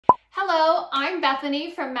I'm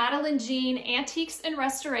Bethany from Madeline Jean Antiques and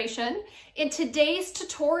Restoration. In today's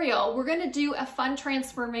tutorial, we're going to do a fun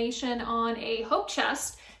transformation on a hope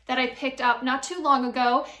chest that I picked up not too long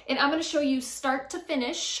ago, and I'm going to show you start to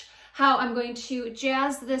finish how I'm going to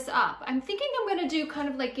jazz this up. I'm thinking I'm going to do kind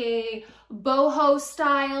of like a boho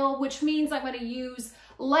style, which means I'm going to use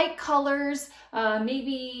light colors,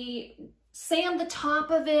 maybe sand the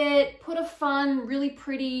top of it, put a fun, really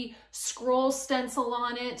pretty scroll stencil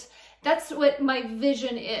on it. That's what my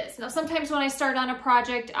vision is. Now, sometimes when I start on a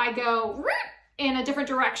project, I go in a different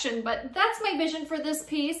direction, but that's my vision for this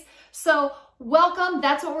piece. So welcome,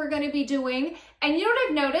 that's what we're going to be doing. And you know what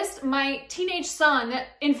I've noticed? My teenage son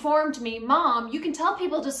informed me, Mom, you can tell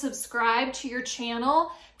people to subscribe to your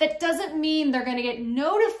channel. That doesn't mean they're going to get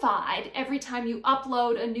notified every time you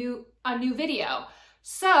upload a new video.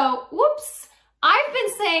 So, whoops, I've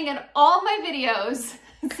been saying in all my videos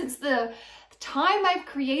since the time I've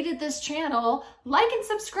created this channel, like and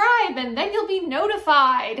subscribe, and then you'll be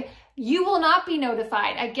notified. You will not be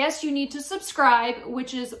notified. I guess you need to subscribe,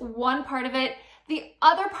 which is one part of it. The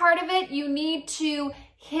other part of it, you need to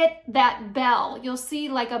hit that bell. You'll see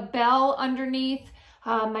like a bell underneath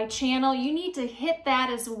my channel. You need to hit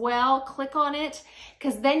that as well. Click on it,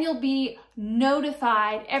 because then you'll be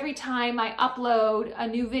notified every time I upload a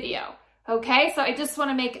new video. Okay, so I just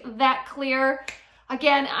want to make that clear.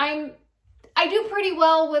 Again, I do pretty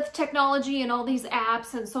well with technology and all these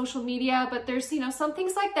apps and social media, but there's, some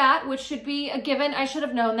things like that, which should be a given. I should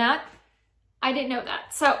have known that. I didn't know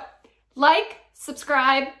that. So like,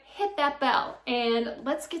 subscribe, hit that bell, and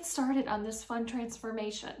let's get started on this fun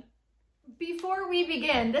transformation. Before we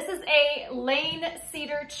begin, this is a Lane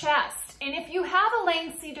cedar chest. And if you have a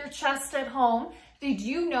Lane cedar chest at home, did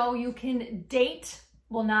you know you can date,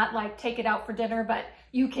 well, not like take it out for dinner, but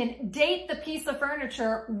you can date the piece of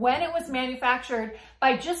furniture when it was manufactured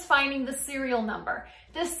by just finding the serial number.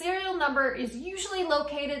 This serial number is usually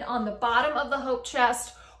located on the bottom of the hope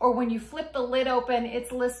chest, or when you flip the lid open,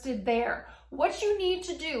 it's listed there. What you need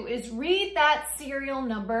to do is read that serial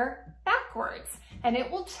number backwards, and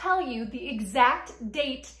it will tell you the exact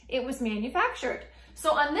date it was manufactured.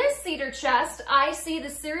 So on this cedar chest, I see the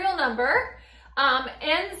serial number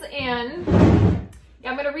ends in,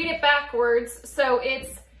 I'm going to read it backwards. So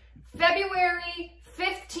it's February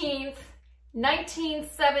 15th,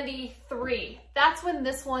 1973. That's when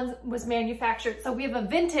this one was manufactured. So we have a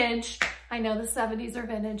vintage. I know the 70s are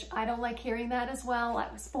vintage. I don't like hearing that as well. I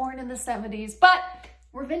was born in the 70s, but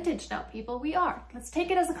we're vintage now, people. We are. Let's take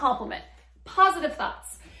it as a compliment. Positive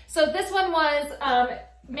thoughts. So this one was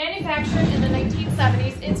manufactured in the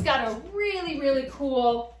 1970s. It's got a really, really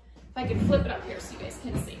cool, if I can flip it up here so you guys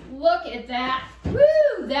can see. Look at that.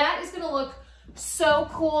 Woo! That is going to look so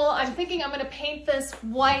cool. I'm thinking I'm going to paint this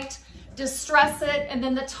white, distress it, and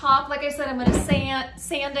then the top, like I said, I'm going to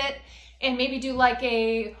sand it and maybe do like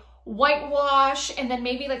a whitewash and then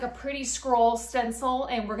maybe like a pretty scroll stencil,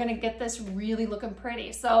 and we're going to get this really looking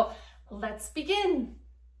pretty. So let's begin.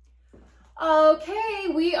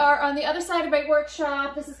 Okay, we are on the other side of my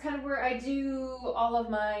workshop. This is kind of where I do all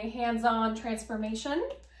of my hands-on transformation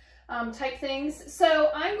type things.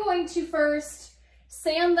 So I'm going to first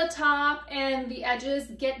sand the top and the edges,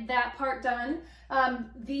 get that part done.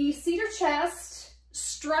 The cedar chest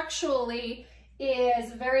structurally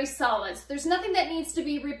is very solid. So there's nothing that needs to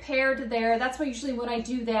be repaired there. That's why usually when I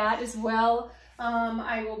do that as well,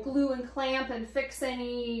 I will glue and clamp and fix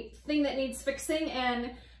anything that needs fixing,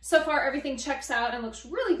 and so far everything checks out and looks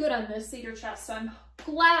really good on this cedar chest, so I'm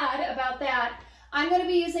glad about that. I'm going to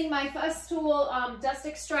be using my Festool dust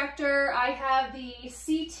extractor. I have the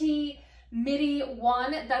CT MIDI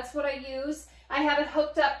 1, that's what I use. I have it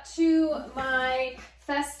hooked up to my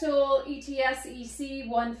Festool ETS EC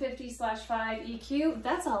 150/5 EQ.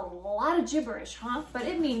 That's a lot of gibberish, huh? But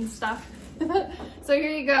it means stuff. So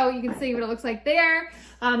here you go. You can see what it looks like there.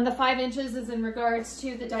 The 5 inches is in regards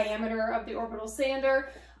to the diameter of the orbital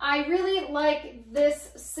sander. I really like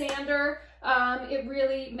this sander. It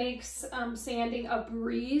really makes sanding a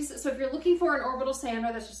breeze. So if you're looking for an orbital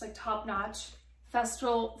sander that's just like top notch,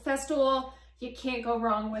 Festool, you can't go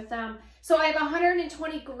wrong with them. So I have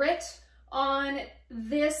 120 grit on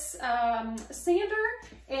this sander,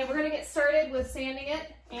 and we're gonna get started with sanding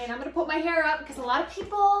it. And I'm gonna put my hair up because a lot of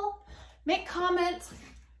people make comments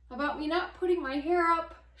about me not putting my hair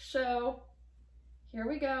up. So here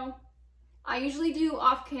we go. I usually do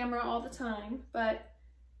off camera all the time, but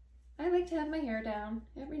I like to have my hair down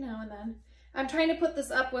every now and then. I'm trying to put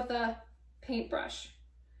this up with a paintbrush.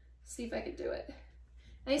 See if I could do it.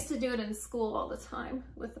 I used to do it in school all the time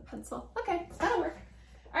with a pencil. Okay, that'll work.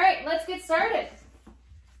 All right, let's get started.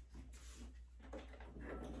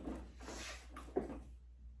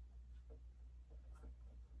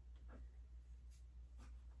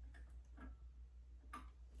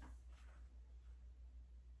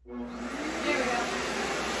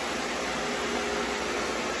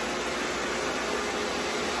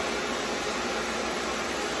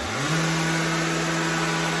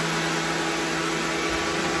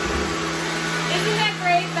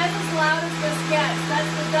 Yes,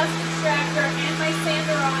 that's the dust extractor and my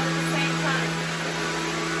sander on at the same time.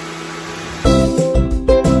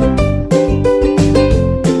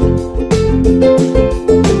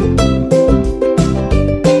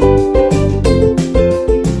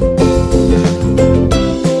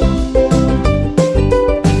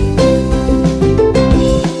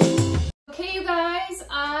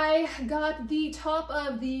 Got the top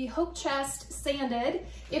of the hope chest sanded.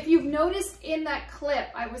 If you've noticed in that clip,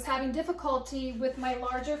 I was having difficulty with my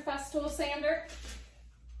larger Festool sander.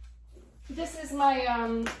 This is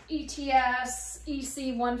my ETS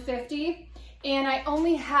EC 150, and I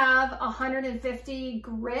only have 150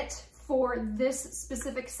 grit for this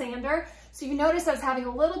specific sander. So you notice I was having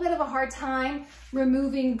a little bit of a hard time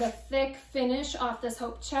removing the thick finish off this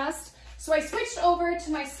hope chest. So I switched over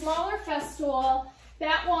to my smaller Festool.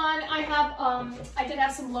 That one, I did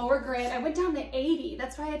have some lower grit. I went down to 80.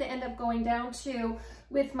 That's why I had to end up going down to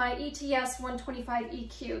with my ETS 125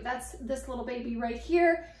 EQ. That's this little baby right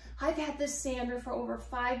here. I've had this sander for over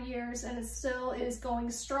 5 years and it still is going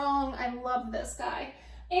strong. I love this guy.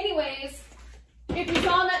 Anyways, if you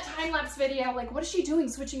saw in that time-lapse video, like, what is she doing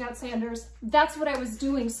switching out sanders? That's what I was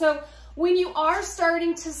doing. So when you are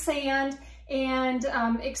starting to sand and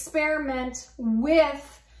experiment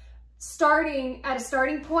with starting at a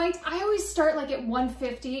starting point, I always start like at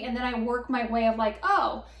 150 and then I work my way of like,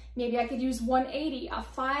 oh, maybe I could use 180, a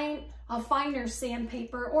finer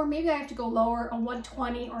sandpaper, or maybe I have to go lower, a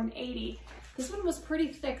 120 or an 80. This one was pretty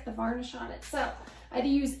thick, the varnish on it. So I had to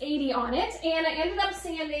use 80 on it, and I ended up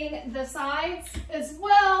sanding the sides as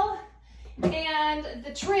well and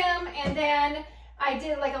the trim, and then I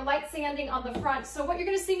did like a light sanding on the front. So what you're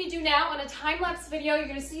gonna see me do now on a time-lapse video, you're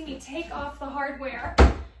gonna see me take off the hardware,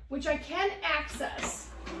 which I can access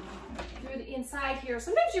through the inside here.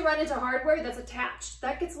 Sometimes you run into hardware that's attached.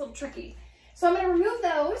 That gets a little tricky. So I'm gonna remove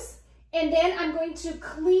those, and then I'm going to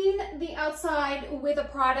clean the outside with a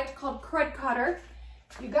product called KRUD Kutter.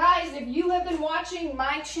 You guys, if you have been watching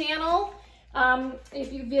my channel,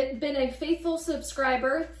 if you've been a faithful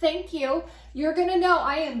subscriber, thank you. You're gonna know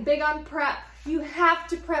I am big on prep. You have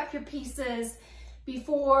to prep your pieces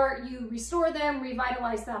before you restore them,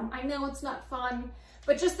 revitalize them. I know it's not fun,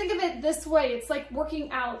 but just think of it this way. It's like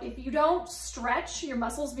working out. If you don't stretch your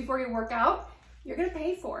muscles before you work out, you're gonna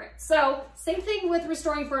pay for it. So same thing with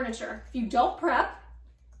restoring furniture. If you don't prep,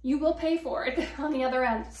 you will pay for it on the other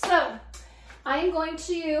end. So I am going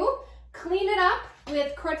to clean it up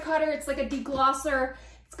with KRUD Kutter. It's like a deglosser.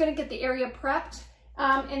 It's gonna get the area prepped.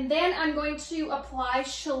 And then I'm going to apply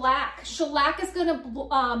shellac. Shellac is gonna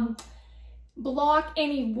block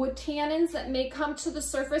any wood tannins that may come to the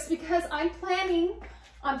surface, because I'm planning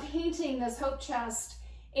on painting this hope chest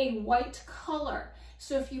a white color.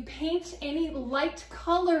 So if you paint any light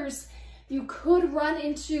colors, you could run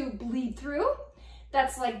into bleed through.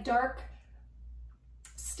 That's like dark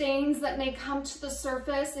stains that may come to the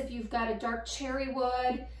surface. If you've got a dark cherry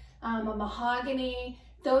wood, a mahogany,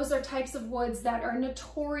 those are types of woods that are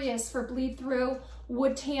notorious for bleed through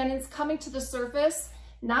wood tannins coming to the surface.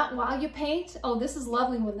 Not while you paint. Oh, this is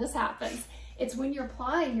lovely when this happens. It's when you're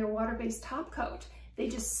applying your water-based top coat. They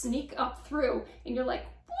just sneak up through and you're like,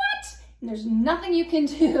 what? And there's nothing you can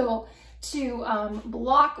do to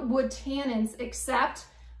block wood tannins except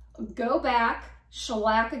go back,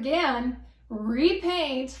 shellac again,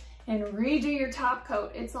 repaint, and redo your top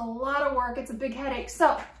coat. It's a lot of work. It's a big headache.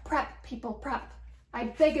 So prep, people, prep. I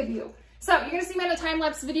beg of you. So you're gonna see me on a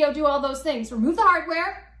time-lapse video do all those things. Remove the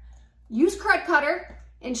hardware, use KRUD Kutter,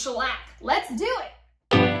 and shellac. Let's do it.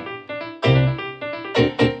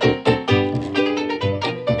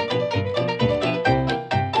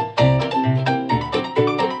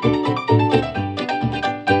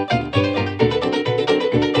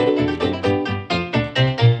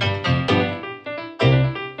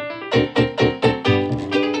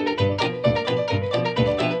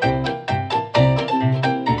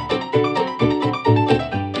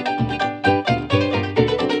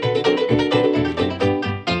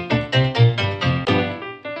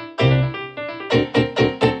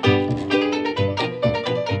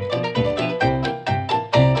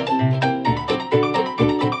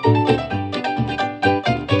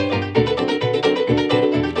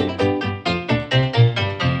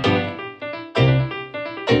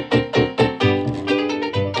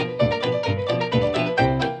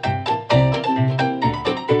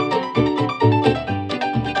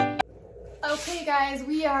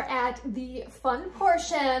 The fun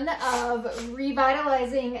portion of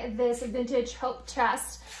revitalizing this vintage hope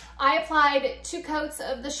chest. I applied 2 coats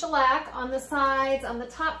of the shellac on the sides, on the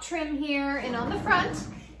top trim here, and on the front,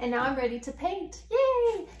 and now I'm ready to paint.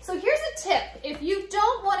 Yay! So here's a tip. If you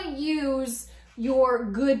don't want to use your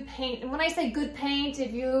good paint. And when I say good paint,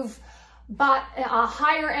 if you've bought a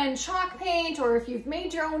higher end chalk paint or if you've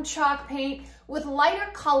made your own chalk paint with lighter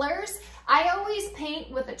colors, I always paint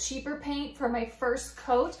with a cheaper paint for my first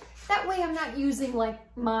coat. That way I'm not using like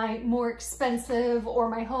my more expensive or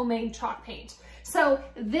my homemade chalk paint. So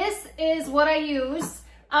this is what I use.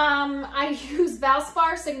 I use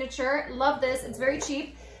Valspar Signature. Love this. It's very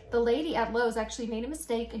cheap. The lady at Lowe's actually made a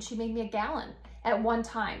mistake and she made me a gallon at one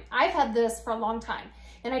time. I've had this for a long time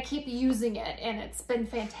and I keep using it, and it's been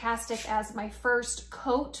fantastic as my first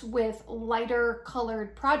coat with lighter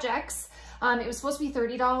colored projects. It was supposed to be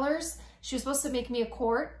 $30. She was supposed to make me a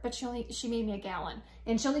quart, but she made me a gallon,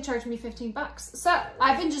 and she only charged me 15 bucks. So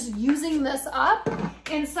I've been just using this up.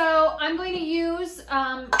 And so I'm going to use,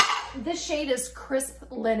 this shade is Crisp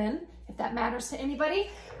Linen, if that matters to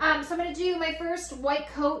anybody. So I'm gonna do my first white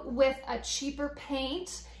coat with a cheaper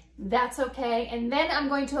paint. That's okay. And then I'm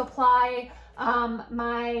going to apply I'm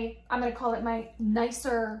gonna call it my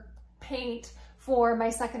nicer paint for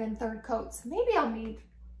my second and third coats. Maybe I'll need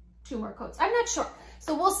 2 more coats. I'm not sure.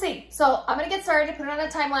 So we'll see. So I'm gonna get started, put it on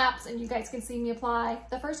a time lapse, and you guys can see me apply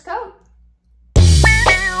the first coat.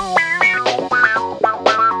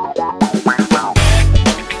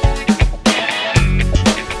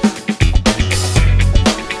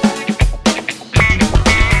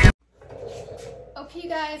 Okay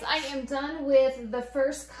guys, I am done with the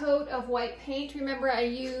first coat of white paint. Remember, I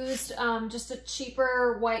used just a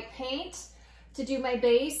cheaper white paint to do my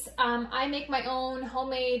base. I make my own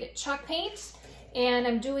homemade chalk paint, and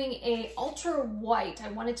I'm doing a ultra white. I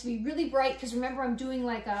want it to be really bright because remember, I'm doing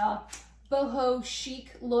like a boho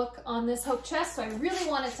chic look on this hope chest, so I really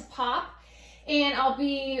want it to pop. And I'll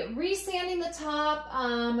be resanding the top,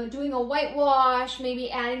 doing a whitewash,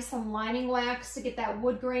 maybe adding some lining wax to get that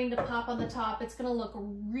wood grain to pop on the top. It's gonna look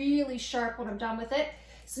really sharp when I'm done with it.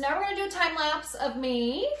 So now we're gonna do a time lapse of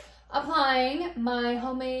me applying my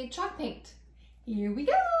homemade chalk paint. Here we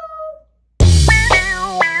go.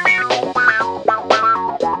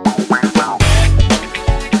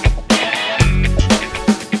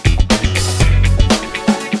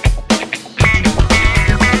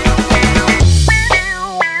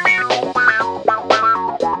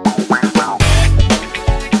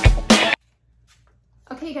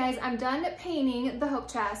 Okay guys, I'm done painting the hope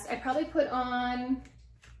chest. I probably put on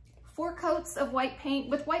 4 coats of white paint.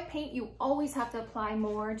 With white paint, you always have to apply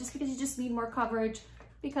more just because you just need more coverage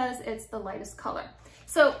because it's the lightest color.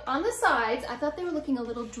 So on the sides, I thought they were looking a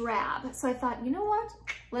little drab. So I thought, you know what?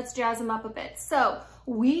 Let's jazz them up a bit. So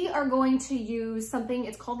we are going to use something,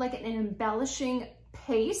 it's called like an embellishing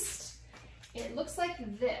paste. It looks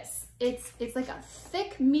like this. It's like a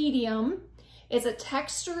thick medium. It's a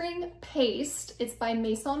texturing paste. It's by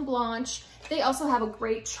Maison Blanche. They also have a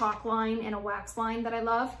great chalk line and a wax line that I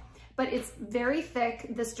love, but it's very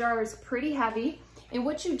thick. This jar is pretty heavy. And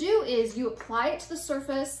what you do is you apply it to the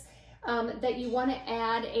surface that you want to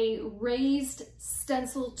add a raised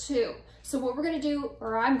stencil to. So what we're going to do,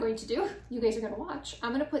 or I'm going to do, you guys are going to watch,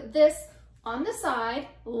 I'm going to put this on the side,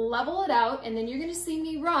 level it out, and then you're going to see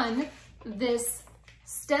me run this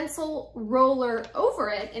stencil roller over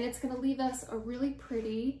it, and it's going to leave us a really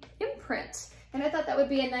pretty imprint. And I thought that would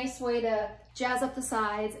be a nice way to jazz up the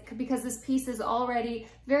sides because this piece is already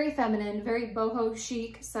very feminine, very boho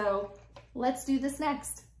chic. So let's do this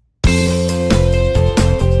next.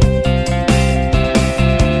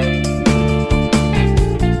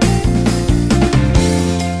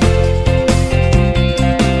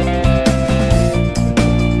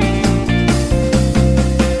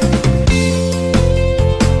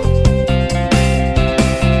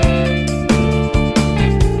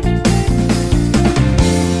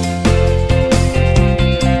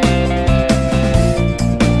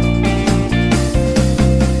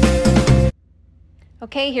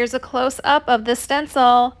 Okay, here's a close-up of the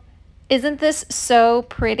stencil. Isn't this so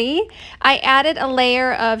pretty? I added a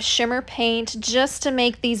layer of shimmer paint just to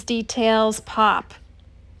make these details pop.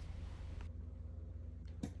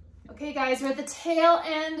 Okay guys, we're at the tail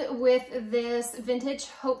end with this vintage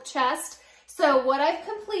hope chest. So what I've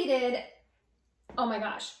completed, oh my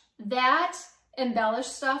gosh, that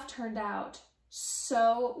embellished stuff turned out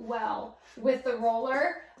so well with the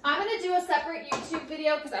roller. I'm gonna do a separate YouTube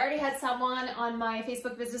video because I already had someone on my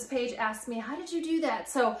Facebook business page ask me, how did you do that?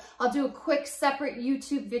 So I'll do a quick separate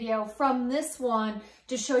YouTube video from this one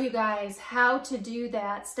to show you guys how to do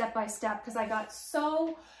that step by step, because I got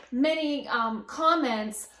so many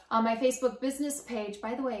comments on my Facebook business page.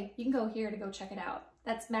 By the way, you can go here to go check it out.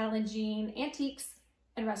 That's Madeline Jean Antiques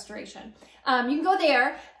and Restoration. You can go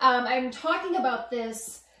there. I'm talking about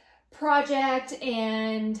this project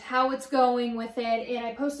and how it's going with it. And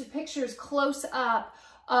I posted pictures close up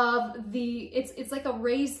of the, it's like a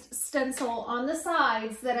raised stencil on the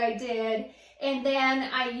sides that I did. And then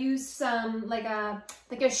I used some like a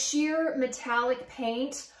sheer metallic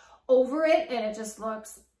paint over it, and it just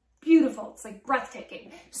looks beautiful. It's like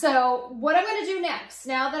breathtaking. So what I'm gonna do next,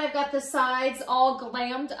 now that I've got the sides all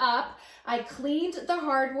glammed up, I cleaned the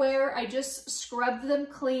hardware, I just scrubbed them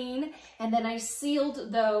clean, and then I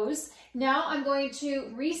sealed those. Now I'm going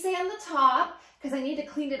to resand the top because I need to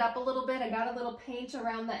clean it up a little bit. I got a little paint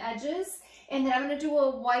around the edges. And then I'm gonna do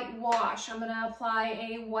a white wash. I'm gonna apply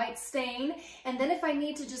a white stain. And then if I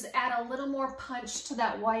need to just add a little more punch to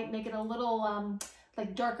that white, make it a little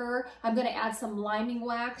like darker, I'm gonna add some liming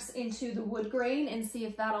wax into the wood grain and see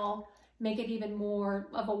if that'll make it even more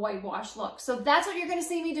of a whitewash look. So that's what you're gonna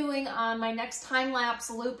see me doing on my next time-lapse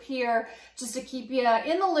loop here, just to keep you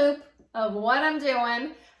in the loop of what I'm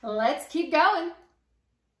doing. Let's keep going.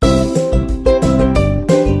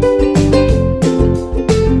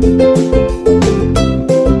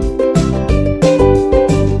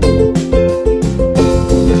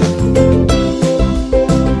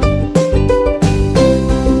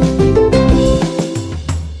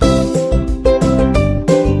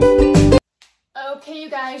 Okay, you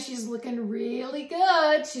guys, she's looking really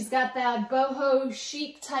good. She's got that boho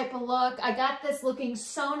chic type of look. I got this looking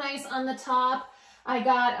so nice on the top. I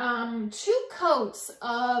got 2 coats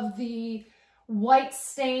of the white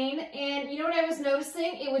stain, and you know what I was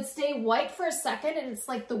noticing? It would stay white for a second, and it's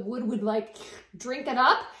like the wood would like drink it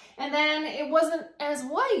up, and then it wasn't as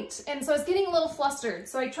white, and so I was getting a little flustered.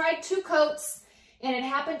 So I tried 2 coats, and it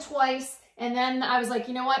happened twice. And then I was like,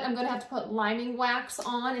 you know what? I'm going to have to put liming wax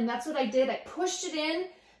on. And that's what I did. I pushed it in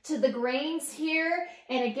to the grains here,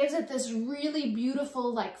 and it gives it this really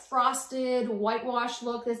beautiful, like frosted whitewash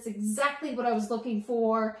look. That's exactly what I was looking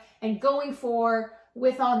for and going for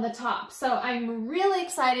with on the top. So I'm really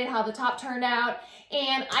excited how the top turned out,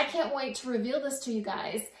 and I can't wait to reveal this to you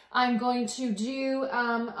guys. I'm going to do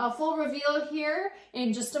a full reveal here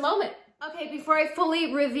in just a moment. Okay, before I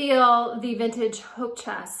fully reveal the vintage hope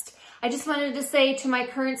chest, I just wanted to say to my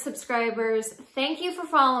current subscribers, thank you for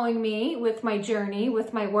following me with my journey,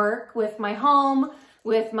 with my work, with my home,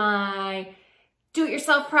 with my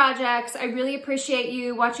do-it-yourself projects. I really appreciate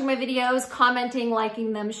you watching my videos, commenting,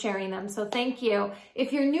 liking them, sharing them. So thank you.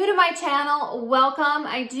 If you're new to my channel, welcome.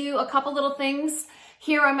 I do a couple little things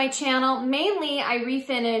here on my channel. Mainly, I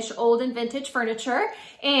refinish old and vintage furniture,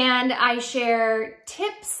 and I share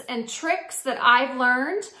tips and tricks that I've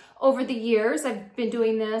learned over the years. I've been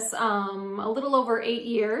doing this a little over 8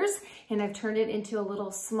 years, and I've turned it into a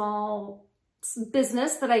little small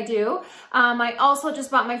business that I do. I also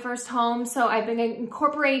just bought my first home, so I've been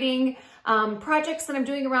incorporating projects that I'm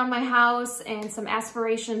doing around my house and some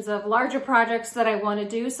aspirations of larger projects that I want to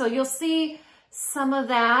do. So you'll see some of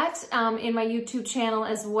that in my YouTube channel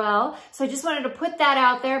as well. So I just wanted to put that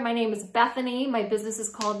out there. My name is Bethany. My business is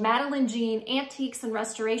called Madeline Jean Antiques and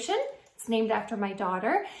Restoration. It's named after my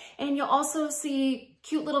daughter. And you'll also see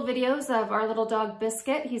cute little videos of our little dog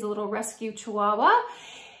Biscuit. He's a little rescue chihuahua.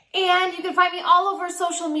 And you can find me all over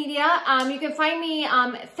social media. You can find me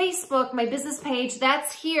on Facebook, my business page.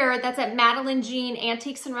 That's here. That's at Madeline Jean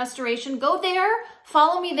Antiques and Restoration. Go there.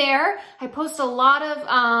 Follow me there. I post a lot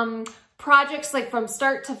of projects like from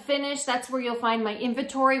start to finish. That's where you'll find my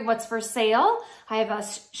inventory, what's for sale. I have a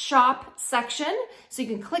shop section, so you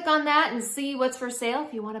can click on that and see what's for sale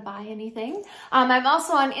if you want to buy anything. I'm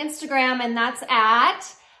also on Instagram, and that's at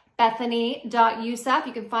bethany.yusuf.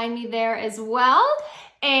 You can find me there as well.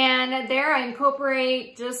 And there I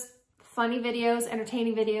incorporate just funny videos,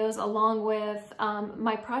 entertaining videos, along with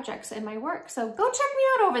my projects and my work. So go check me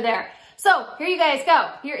out over there. So here you guys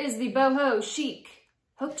go. Here is the boho chic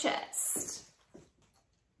hope chest.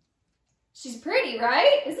 She's pretty,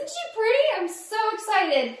 right? Isn't she pretty? I'm so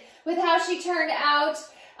excited with how she turned out.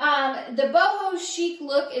 The boho chic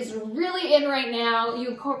look is really in right now. You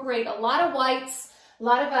incorporate a lot of whites, a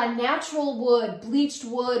lot of natural wood, bleached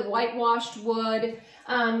wood, whitewashed wood,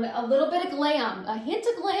 a little bit of glam, a hint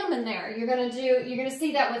of glam in there. You're gonna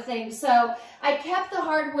see that with things. So I kept the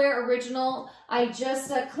hardware original. I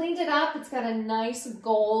just cleaned it up. It's got a nice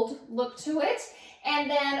gold look to it.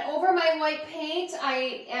 And then over my white paint,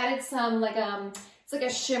 I added some it's like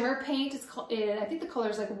a shimmer paint. It's called, I think the color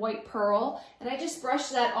is like white pearl. And I just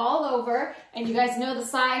brushed that all over. And you guys know the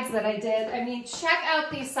sides that I did. I mean, check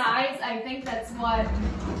out these sides. I think that's what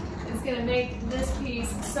is gonna make this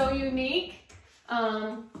piece so unique.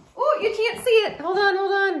 Oh, you can't see it. Hold on,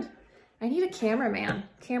 hold on. I need a cameraman,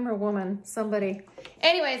 camera woman, somebody.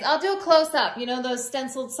 Anyways, I'll do a close up. You know those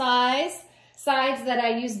stenciled sides? sides that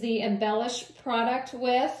I used the Embellish product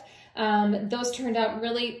with. Those turned out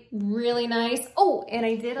really, really nice. Oh, and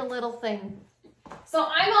I did a little thing. So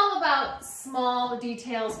I'm all about small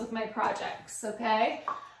details with my projects, okay?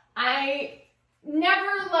 I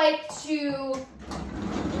never like to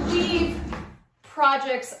leave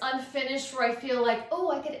projects unfinished where I feel like,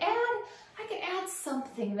 oh, I could add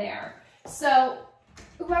something there. So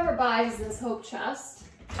whoever buys this hope chest,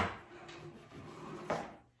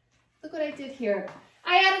 look what I did here.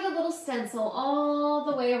 I added a little stencil all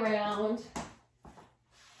the way around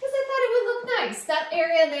because I thought it would look nice. That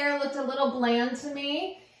area there looked a little bland to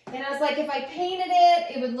me. And I was like, if I painted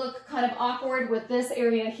it, it would look kind of awkward with this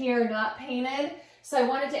area here not painted. So I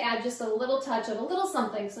wanted to add just a little touch of a little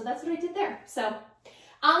something. So that's what I did there. So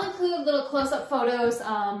I'll include little close-up photos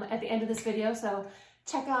at the end of this video. So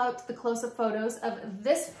check out the close-up photos of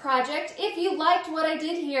this project. If you liked what I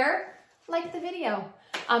did here, like the video.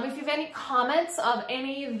 If you have any comments of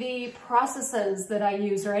any of the processes that I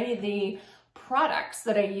used or any of the products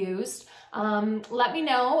that I used, let me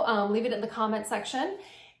know. Leave it in the comment section.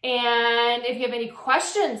 And if you have any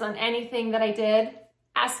questions on anything that I did,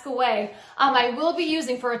 ask away. I will be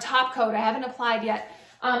using for a top coat. I haven't applied yet.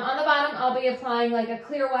 On the bottom, I'll be applying like a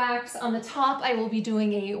clear wax. On the top, I will be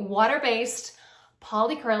doing a water-based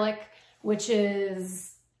polyacrylic, which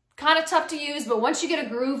is kind of tough to use, but once you get a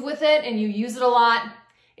groove with it and you use it a lot,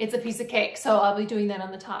 it's a piece of cake. So I'll be doing that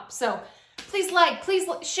on the top. So please like, please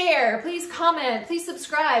share, please comment, please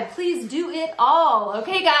subscribe, please do it all.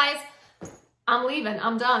 Okay, guys, I'm leaving.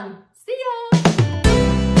 I'm done. See ya.